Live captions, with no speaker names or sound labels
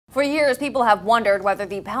For years, people have wondered whether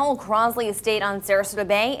the Powel Crosley estate on Sarasota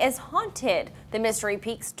Bay is haunted. The mystery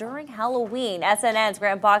peaks during Halloween. SNN's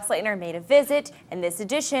Grant Boxleitner made a visit in this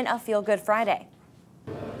edition of Feel Good Friday.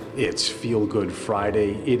 It's Feel Good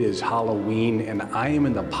Friday, it is Halloween, and I am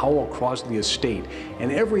in the Powel Crosley estate.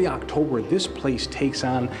 And every October, this place takes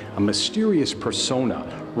on a mysterious persona.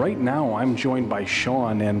 Right now, I'm joined by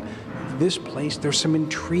Sean, and this place, there's some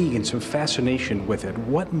intrigue and some fascination with it.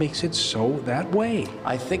 What makes it so that way?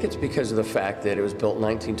 I think it's because of the fact that it was built in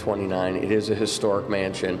 1929. It is a historic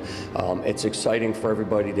mansion. It's exciting for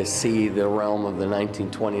everybody to see the realm of the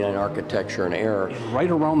 1929 architecture and era.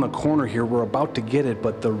 Right around the corner here, we're about to get it,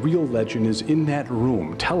 but the real legend is in that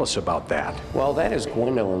room. Tell us about that. Well, that is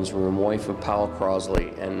Gwendolyn's room, wife of Powel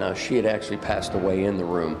Crosley, and she had actually passed away in the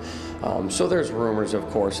room. So there's rumors, of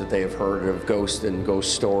course, that they have heard of ghosts and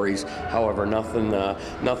ghost stories. However, nothing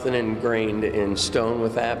ingrained in stone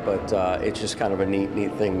with that, but it's just kind of a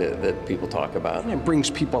neat thing that people talk about. And it brings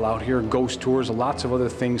people out here, ghost tours, lots of other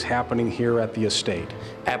things happening here at the estate.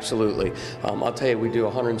 Absolutely. I'll tell you, we do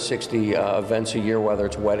 160 events a year, whether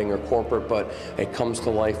it's wedding or corporate, but it comes to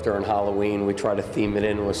life during Halloween. We try to theme it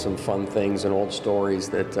in with some fun things and old stories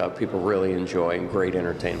that people really enjoy, and great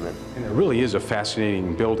entertainment. And it really is a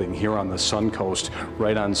fascinating building here on the Sun Coast,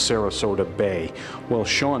 right on Sarasota Bay. Well,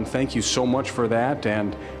 Sean, thank you so much for that,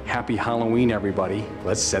 and happy Halloween, everybody.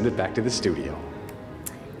 Let's send it back to the studio.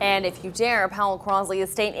 And if you dare, Powel Crosley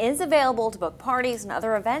Estate is available to book parties and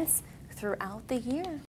other events throughout the year.